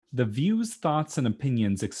The views, thoughts, and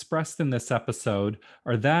opinions expressed in this episode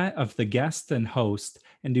are that of the guest and host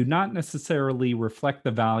and do not necessarily reflect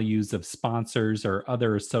the values of sponsors or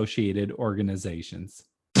other associated organizations.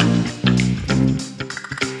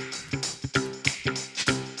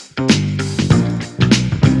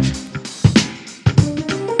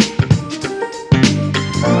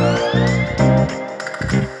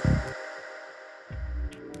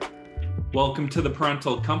 Welcome to the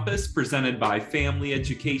Parental Compass presented by Family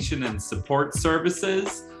Education and Support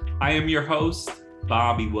Services. I am your host,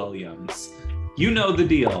 Bobby Williams. You know the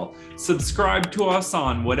deal. Subscribe to us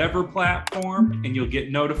on whatever platform and you'll get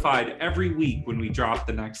notified every week when we drop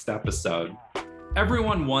the next episode.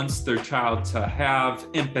 Everyone wants their child to have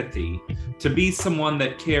empathy, to be someone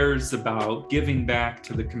that cares about giving back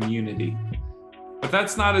to the community. But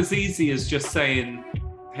that's not as easy as just saying,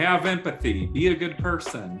 have empathy, be a good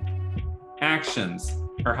person. Actions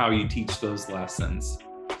are how you teach those lessons.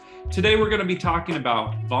 Today, we're going to be talking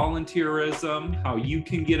about volunteerism, how you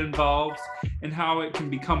can get involved, and how it can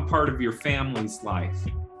become part of your family's life.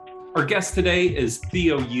 Our guest today is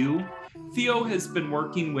Theo Yu. Theo has been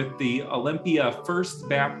working with the Olympia First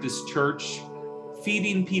Baptist Church,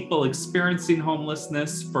 feeding people experiencing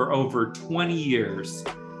homelessness for over 20 years.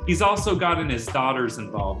 He's also gotten his daughters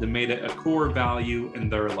involved and made it a core value in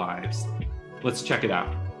their lives. Let's check it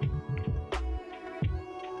out.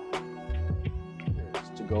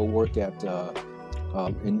 Go work at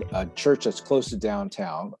in a church that's close to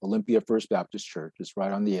downtown. Olympia First Baptist Church is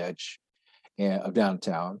right on the edge of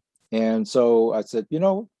downtown. And so I said,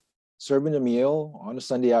 serving a meal on a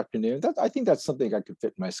Sunday afternoon, I think that's something I could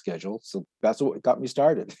fit in my schedule. So that's what got me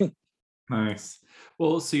started. Nice.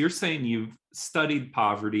 Well, so you're saying you've studied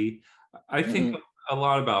poverty. I think a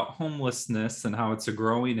lot about homelessness and how it's a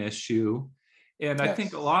growing issue. And I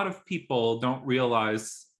think a lot of people don't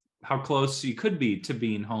realize how close you could be to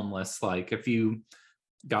being homeless. Like if you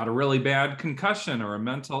got a really bad concussion or a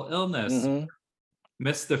mental illness,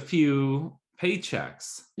 missed a few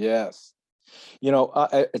paychecks. Yes.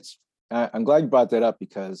 I'm glad you brought that up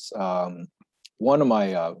because one of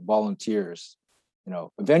my volunteers,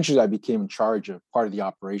 eventually I became in charge of part of the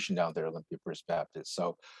operation down there at Olympia First Baptist.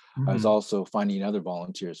 So I was also finding other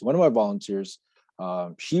volunteers. One of my volunteers,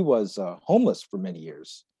 she was homeless for many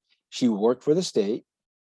years. She worked for the state.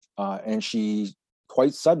 And she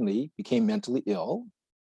quite suddenly became mentally ill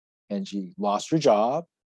and she lost her job,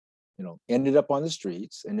 ended up on the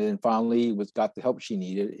streets, and then finally got the help she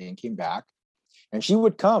needed and came back. And she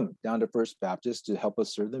would come down to First Baptist to help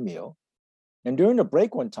us serve the meal. And during the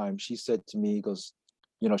break one time, she said to me,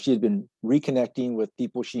 she had been reconnecting with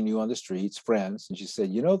people she knew on the streets, friends. And she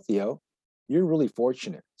said, Theo, you're really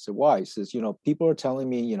fortunate. I said, why? He says, people are telling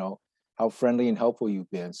me, how friendly and helpful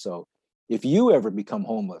you've been. So if you ever become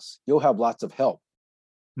homeless, you'll have lots of help.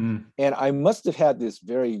 And I must have had this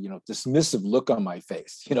very, dismissive look on my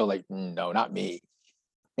face, like, no, not me.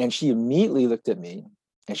 And she immediately looked at me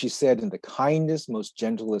and she said in the kindest, most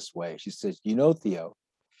gentlest way, she says, Theo,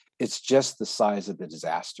 it's just the size of the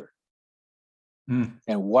disaster. And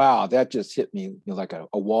wow, that just hit me like a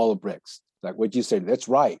wall of bricks. Like what you said, that's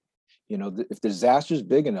right. If the disaster is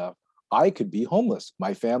big enough, I could be homeless,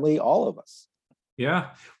 my family, all of us. Yeah.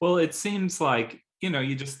 Well, it seems like,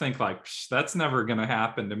 you just think like, that's never going to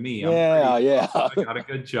happen to me. I got a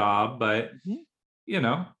good job, but you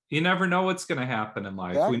never know what's going to happen in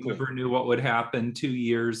life. Exactly. We never knew what would happen 2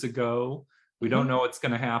 years ago. We don't know what's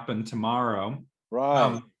going to happen tomorrow.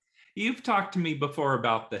 Right. You've talked to me before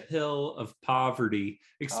about the hill of poverty.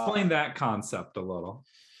 Explain that concept a little.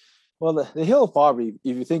 Well, the hill of poverty,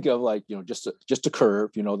 if you think of like, just a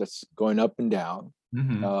curve, that's going up and down.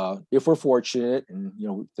 If we're fortunate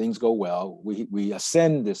and things go well, we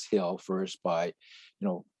ascend this hill first by,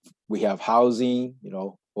 we have housing,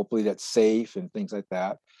 hopefully that's safe and things like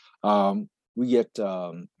that. We get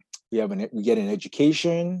an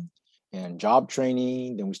education and job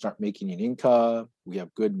training. Then we start making an income. We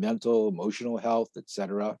have good mental, emotional health,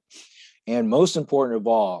 etc. And most important of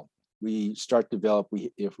all, we start to develop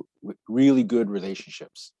really good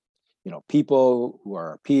relationships. People who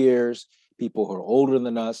are our peers, people who are older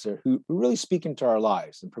than us, or who really speak into our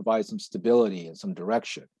lives and provide some stability and some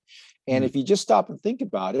direction. And if you just stop and think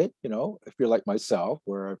about it, if you're like myself,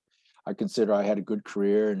 where I consider I had a good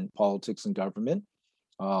career in politics and government,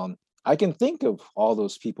 I can think of all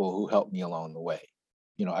those people who helped me along the way.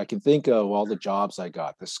 I can think of all the jobs I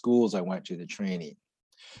got, the schools I went to, the training.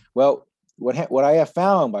 Well, what I have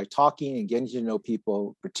found by talking and getting to know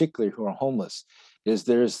people, particularly who are homeless, is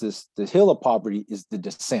the hill of poverty is the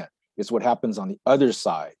descent. It's what happens on the other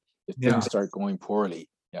side if things start going poorly.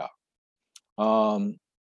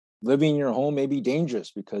 living in your home may be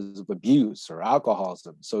dangerous because of abuse or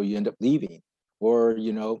alcoholism, so you end up leaving. Or,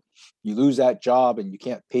 you lose that job and you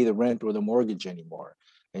can't pay the rent or the mortgage anymore.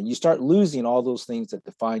 And you start losing all those things that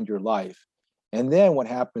defined your life. And then what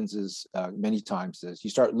happens is many times is you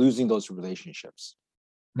start losing those relationships.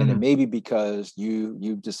 And it may be because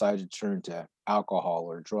you decided to turn to alcohol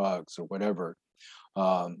or drugs or whatever.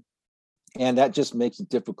 And that just makes it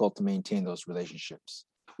difficult to maintain those relationships.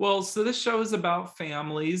 Well, so this show is about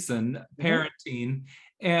families and parenting.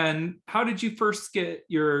 And how did you first get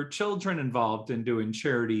your children involved in doing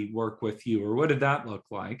charity work with you, or what did that look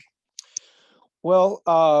like? Well,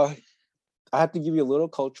 I have to give you a little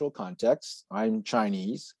cultural context. I'm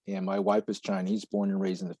Chinese and my wife is Chinese, born and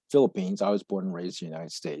raised in the Philippines. I was born and raised in the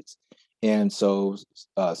United States. And so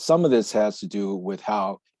some of this has to do with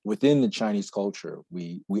how within the Chinese culture,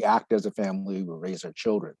 we act as a family, we raise our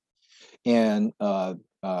children. And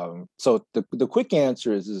so the quick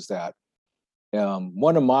answer is that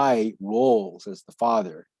one of my roles as the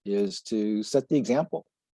father is to set the example.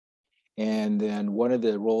 And then one of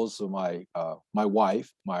the roles of my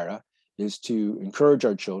wife, Myra, is to encourage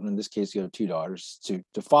our children, in this case, we have two daughters,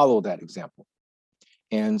 to follow that example.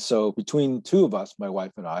 And so between the two of us, my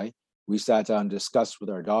wife and I, we sat down and discussed with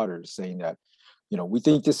our daughters saying that, we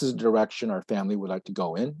think this is the direction our family would like to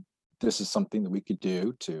go in. This is something that we could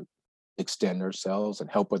do to extend ourselves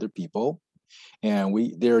and help other people. And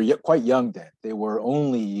they're quite young then. They were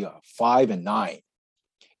only 5 and 9.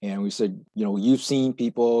 And we said, you've seen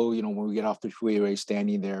people, when we get off the freeway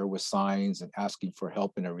standing there with signs and asking for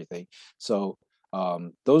help and everything. So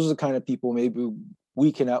those are the kind of people maybe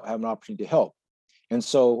we can have an opportunity to help. And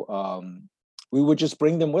so we would just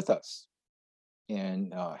bring them with us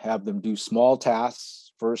and have them do small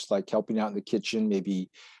tasks first, like helping out in the kitchen, maybe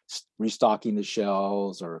restocking the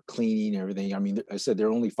shelves or cleaning everything. I mean, I said they're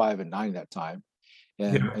only 5 and 9 at that time.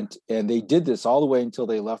 And they did this all the way until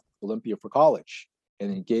they left Olympia for college.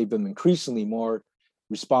 And it gave them increasingly more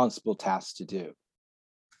responsible tasks to do.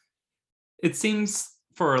 It seems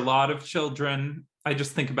for a lot of children, I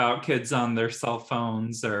just think about kids on their cell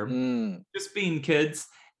phones or just being kids.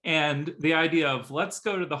 And the idea of let's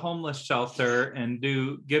go to the homeless shelter and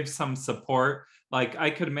give some support. Like I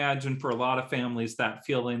could imagine for a lot of families that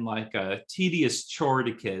feeling like a tedious chore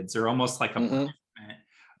to kids or almost like a punishment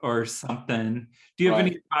or something. Do you have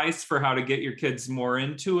any advice for how to get your kids more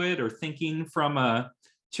into it or thinking from a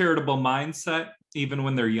charitable mindset, even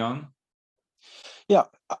when they're young? Yeah,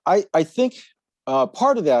 I think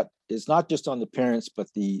part of that is not just on the parents, but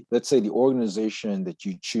let's say the organization that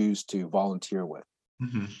you choose to volunteer with.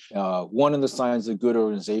 One of the signs of good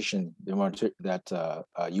organization that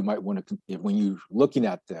you might want to, when you're looking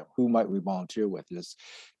at them, who might we volunteer with, is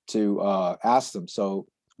to ask them, so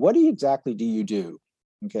what exactly do you do?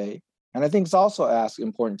 Okay. And I think it's also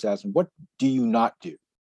important to ask them, what do you not do?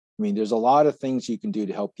 I mean, there's a lot of things you can do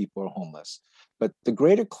to help people who are homeless, but the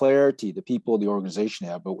greater clarity the people of the organization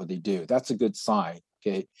have about what they do, that's a good sign.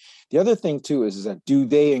 Okay. The other thing too is that do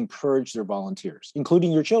they encourage their volunteers,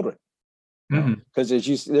 including your children? Because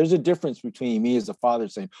there's a difference between me as a father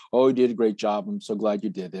saying, "Oh, you did a great job. I'm so glad you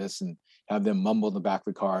did this," and have them mumble in the back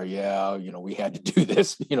of the car, "Yeah, we had to do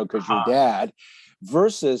this, because you're dad,"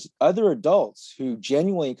 versus other adults who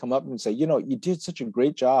genuinely come up and say, "You did such a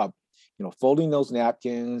great job, folding those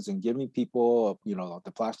napkins and giving people,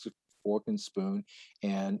 the plastic fork and spoon.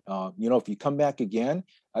 And, if you come back again,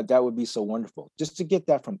 that would be so wonderful." Just to get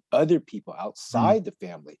that from other people outside the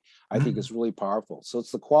family, I think is really powerful. So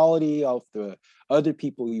it's the quality of the other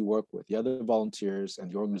people you work with, the other volunteers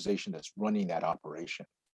and the organization that's running that operation.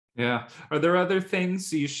 Yeah. Are there other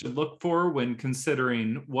things you should look for when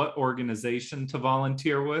considering what organization to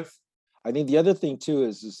volunteer with? I think the other thing too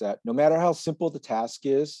is that no matter how simple the task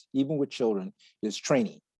is, even with children, is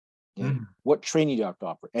training. What training do you have to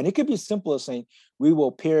offer? And it could be as simple as saying, we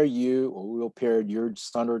will pair you or we will pair your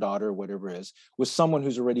son or daughter, or whatever it is, with someone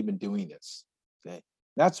who's already been doing this. Okay.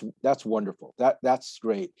 That's wonderful. That's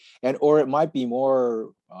great. And or it might be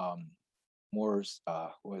more what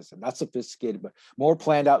is it, not sophisticated, but more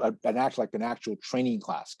planned out, an actual training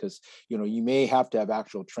class, because you may have to have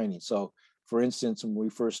actual training. So for instance, when we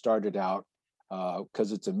first started out,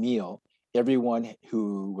 because it's a meal, everyone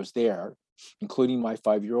who was there, including my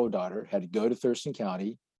 5-year-old daughter, had to go to Thurston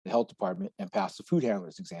County, the health department, and pass the food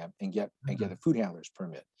handler's exam and get a food handler's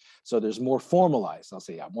permit. So there's more formalized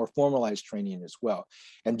training as well.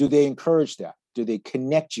 And do they encourage that? Do they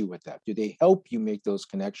connect you with that? Do they help you make those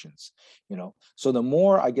connections? So the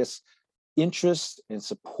more, I guess, interest and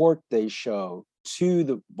support they show to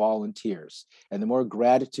the volunteers and the more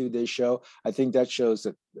gratitude they show, I think that shows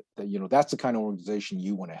that that's the kind of organization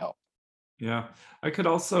you want to help. Yeah. I could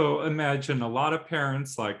also imagine a lot of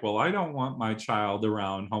parents like, well, I don't want my child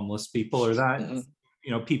around homeless people or that,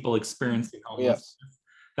 Hmm. people Hmm. experiencing Oh, yes. homelessness.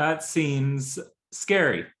 That seems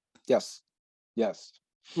scary. Yes. Yes.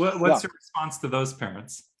 What's Yeah. your response to those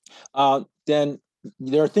parents? Then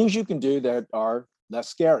there are things you can do that are less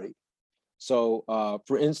scary. So,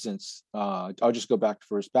 for instance, I'll just go back to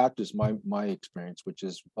First Baptist, my experience, which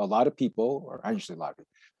is a lot of people, or actually a lot of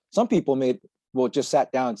people, some people just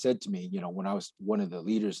sat down and said to me, when I was one of the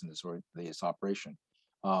leaders in this operation,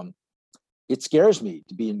 um, it scares me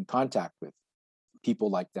to be in contact with people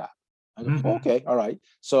like that. I go, "Oh, Hmm. okay, all right.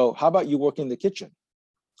 So how about you work in the kitchen?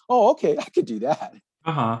 Oh, okay, I could do that.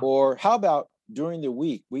 Uh-huh. Or how about during the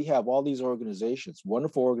week, we have all these organizations,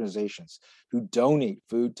 wonderful organizations who donate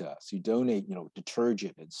food to us, who donate,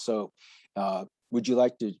 detergent and soap. Would you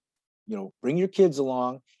like to, bring your kids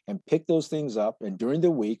along and pick those things up? And during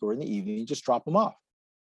the week or in the evening, just drop them off,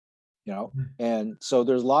 you know? And so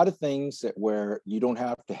there's a lot of things that where you don't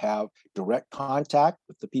have to have direct contact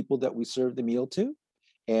with the people that we serve the meal to.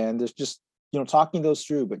 And there's just, talking those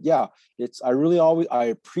through. But yeah, I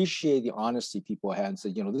appreciate the honesty people had and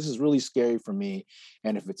said, this is really scary for me.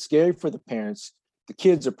 And if it's scary for the parents, the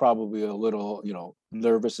kids are probably a little,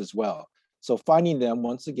 nervous as well. So finding them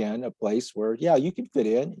once again a place where, yeah, you can fit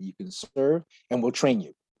in, you can serve, and we'll train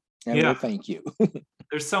you and we'll Yeah. thank you.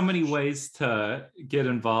 There's so many ways to get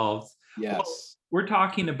involved. Well, Yes. we're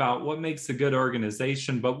talking about what makes a good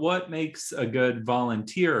organization, but what makes a good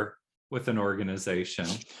volunteer with an organization?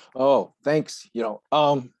 Oh, thanks.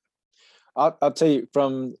 I'll tell you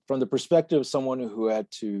from the perspective of someone who had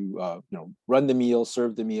to run the meal,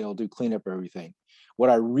 serve the meal, do clean up everything. What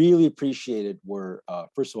I really appreciated were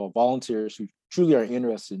first of all volunteers who truly are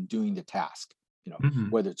interested in doing the task. Mhm.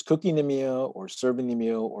 Whether it's cooking the meal or serving the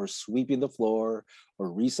meal or sweeping the floor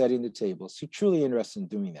or resetting the tables, who truly interested in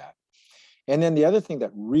doing that. And then the other thing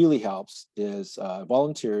that really helps is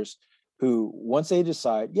volunteers who, once they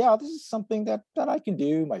decide, yeah, this is something that I can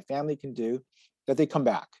do, my family can do, that they come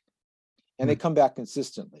back and they come back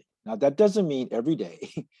consistently. Now, that doesn't mean every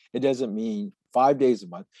day. It doesn't mean 5 days a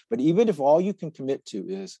month. But even if all you can commit to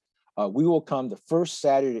is we will come the first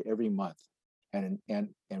Saturday every month, and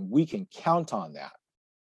we can count on that.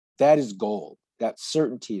 That is gold. That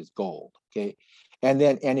certainty is gold. Okay. And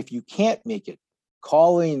if you can't make it,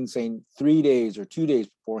 calling saying 3 days or 2 days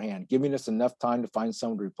beforehand, giving us enough time to find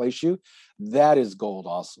someone to replace you, that is gold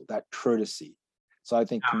also, that courtesy. So I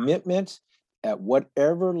think commitment at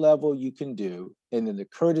whatever level you can do, and then the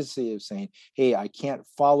courtesy of saying, hey, I can't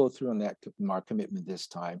follow through on our commitment this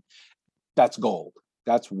time, that's gold.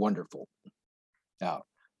 That's wonderful. Now,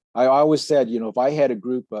 I always said, if I had a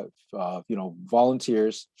group of,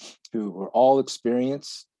 volunteers who were all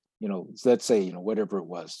experienced, let's say, whatever it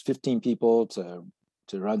was, 15 people to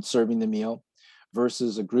run serving the meal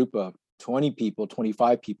versus a group of 20 people,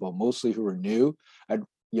 25 people, mostly who are new,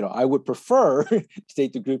 I would prefer to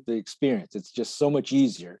take the group the experience. It's just so much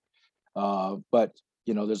easier. But,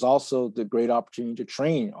 there's also the great opportunity to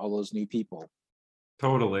train all those new people.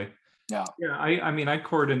 Totally. Yeah. Yeah, I mean, I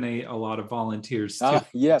coordinate a lot of volunteers too.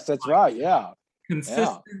 Yes, that's right. Yeah. Yeah.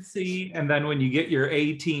 Consistency, and then when you get your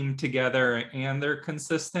A team together and they're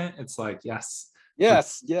consistent, it's like, yes, for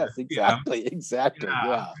Yes, yes, sure. Yeah, exactly. yeah,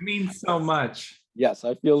 Yeah. it means so much. Yes,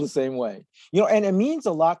 I feel the same way. And it means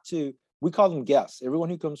a lot to, we call them guests. Everyone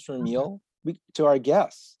who comes for a meal, to our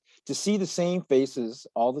guests, to see the same faces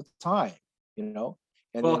all the time, and Well,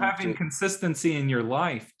 then having consistency in your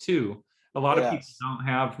life too. A lot of people yes, don't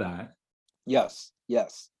have that. yes,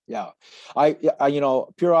 yes, yeah.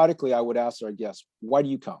 Periodically I would ask our guests, why do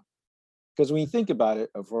you come? Because when you think about it,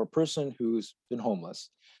 for a person who's been homeless,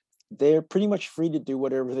 they're pretty much free to do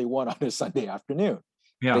whatever they want on a Sunday afternoon.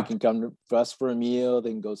 They Yeah. can come to us for a meal,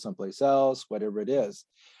 they can go someplace else, whatever it is.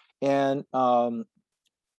 And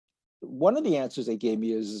one of the answers they gave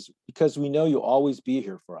me is because we know you'll always be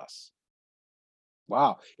here for us.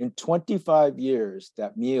 Wow. In 25 years,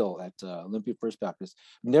 that meal at Olympia First Baptist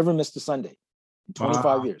never missed a Sunday. In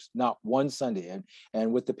 25 Wow. years, not one Sunday.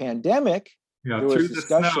 And with the pandemic, Yeah, there was through the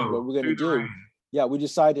discussion what snow, we're going to through the do. rain. Yeah, we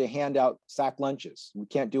decided to hand out sack lunches. We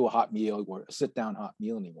can't do a hot meal or a sit down hot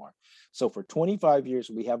meal anymore. So for 25 years,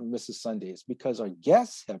 we haven't missed a Sunday. It's because our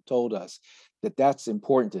guests have told us that that's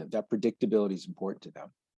important to them, that predictability is important to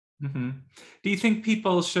them. Mhm. Do you think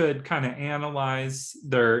people should kind of analyze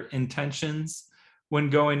their intentions when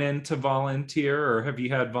going in to volunteer, or have you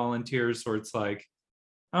had volunteers where it's like,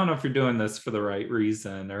 I don't know if you're doing this for the right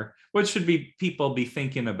reason, or what should be people be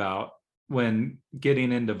thinking about when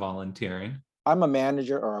getting into volunteering? I'm a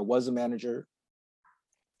manager, or I was a manager,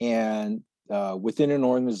 and within an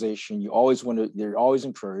organization, they're always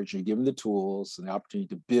encouraged, you give them the tools and the opportunity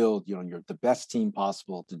to build, the best team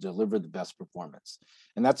possible to deliver the best performance.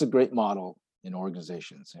 And that's a great model in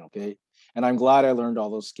organizations, okay? And I'm glad I learned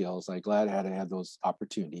all those skills. I'm glad I had those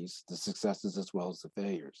opportunities, the successes as well as the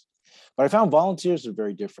failures. But I found volunteers are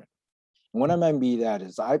very different. And what I mean by that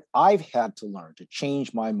is I've had to learn to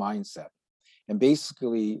change my mindset and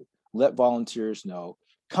basically let volunteers know,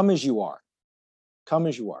 come as you are. Come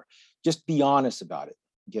as you are. Just be honest about it,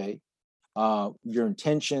 okay? Your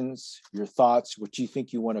intentions, your thoughts, what you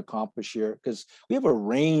think you want to accomplish here, because we have a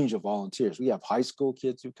range of volunteers. We have high school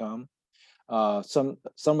kids who come. Some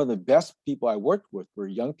of the best people I worked with were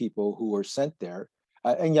young people who were sent there,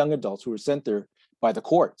 and young adults who were sent there by the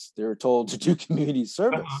courts. They were told to do community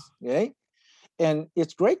service, okay? And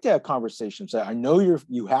it's great to have conversations. I know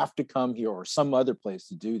you have to come here or some other place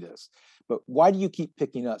to do this, but why do you keep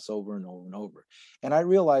picking us over and over and over? And I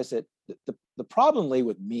realized that the problem lay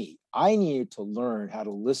with me. I needed to learn how to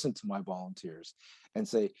listen to my volunteers and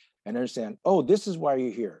say, and understand, oh, this is why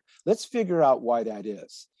you're here. Let's figure out why that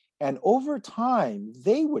is. And over time,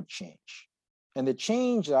 they would change. And the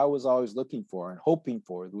change that I was always looking for and hoping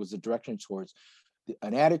for was a direction towards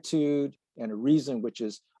an attitude and a reason, which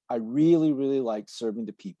is, I really, really like serving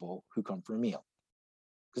the people who come for a meal,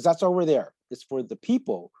 because that's why we're there. It's for the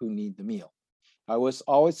people who need the meal. I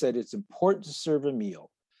always said it's important to serve a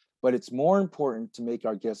meal, but it's more important to make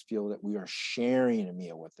our guests feel that we are sharing a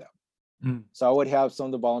meal with them. Mm. So I would have some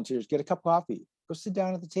of the volunteers get a cup of coffee, go sit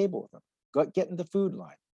down at the table with them, get in the food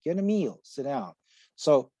line, get a meal, sit down.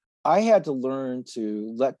 So I had to learn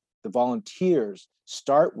to let the volunteers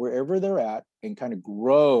start wherever they're at and kind of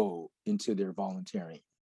grow into their volunteering.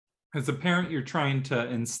 As a parent, you're trying to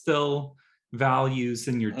instill values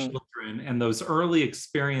in your children, and those early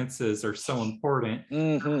experiences are so important.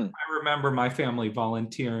 I remember my family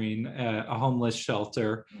volunteering at a homeless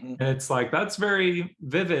shelter, and it's like, that's very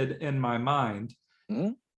vivid in my mind.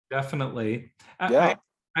 Definitely. Yeah.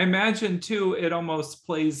 I imagine too, it almost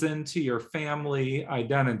plays into your family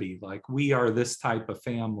identity, like we are this type of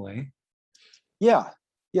family. Yeah.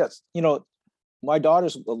 Yes. My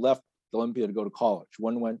daughters left Olympia to go to college.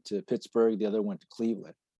 One went to Pittsburgh, the other went to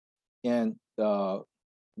Cleveland. And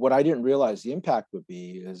what I didn't realize the impact would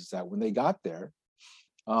be is that when they got there,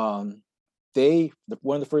 one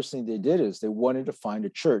of the first things they did is they wanted to find a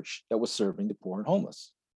church that was serving the poor and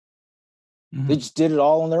homeless. They just did it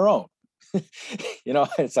all on their own.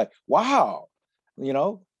 It's like, wow,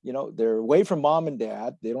 they're away from mom and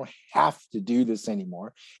dad. They don't have to do this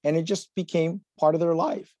anymore. And it just became part of their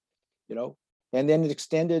life, And then it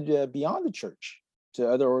extended beyond the church to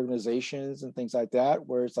other organizations and things like that,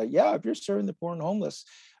 where it's like, yeah, if you're serving the poor and homeless,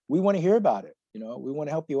 we want to hear about it. We want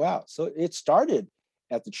to help you out. So it started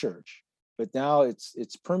at the church, but now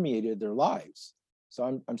it's permeated their lives.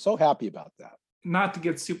 So I'm so happy about that. Not to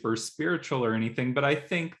get super spiritual or anything, but I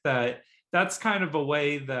think that that's kind of a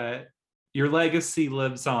way that your legacy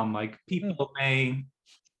lives on. Like people may,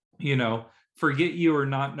 forget you or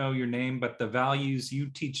not know your name, but the values you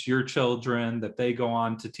teach your children that they go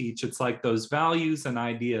on to teach, it's like those values and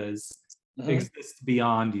ideas exist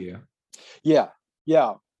beyond you. Yeah.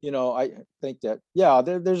 I think that,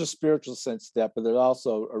 there's a spiritual sense to that, but there's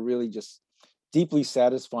also a really just deeply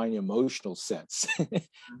satisfying emotional sense.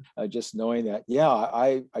 Just knowing that,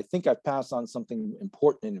 I think I've passed on something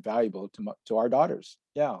important and valuable to our daughters.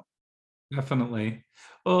 Yeah. Definitely.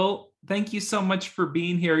 Well, thank you so much for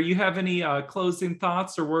being here. You have any closing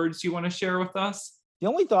thoughts or words you want to share with us? The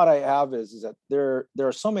only thought I have is that there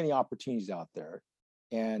are so many opportunities out there.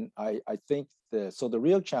 And I think the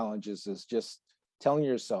real challenge is just telling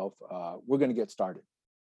yourself, we're going to get started.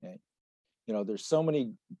 Okay? There's so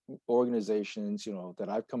many organizations, that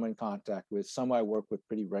I've come in contact with, some I work with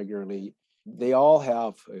pretty regularly. They all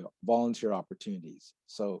have volunteer opportunities.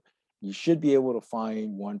 So you should be able to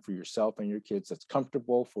find one for yourself and your kids that's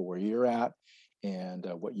comfortable for where you're at and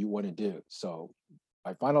what you want to do. So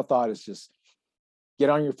my final thought is just get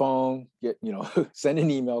on your phone, send an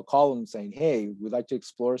email, call them saying, hey, we'd like to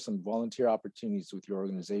explore some volunteer opportunities with your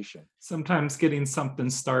organization. Sometimes getting something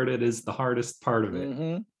started is the hardest part of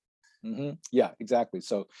it. Yeah, exactly.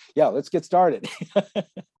 So let's get started.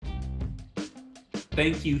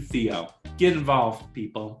 Thank you, Theo. Get involved,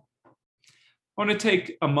 people. I want to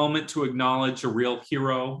take a moment to acknowledge a real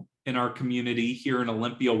hero in our community here in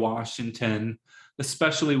Olympia, Washington,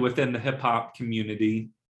 especially within the hip hop community.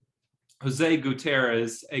 Jose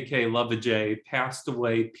Gutierrez, aka Lova J, passed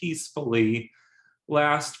away peacefully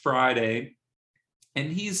last Friday.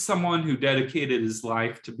 And he's someone who dedicated his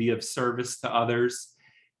life to be of service to others.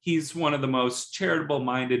 He's one of the most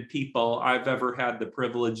charitable-minded people I've ever had the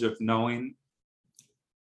privilege of knowing.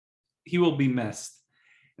 he will be missed.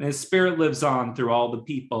 And his spirit lives on through all the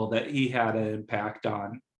people that he had an impact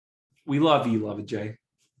on. We love you, Love Jay.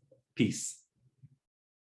 Peace.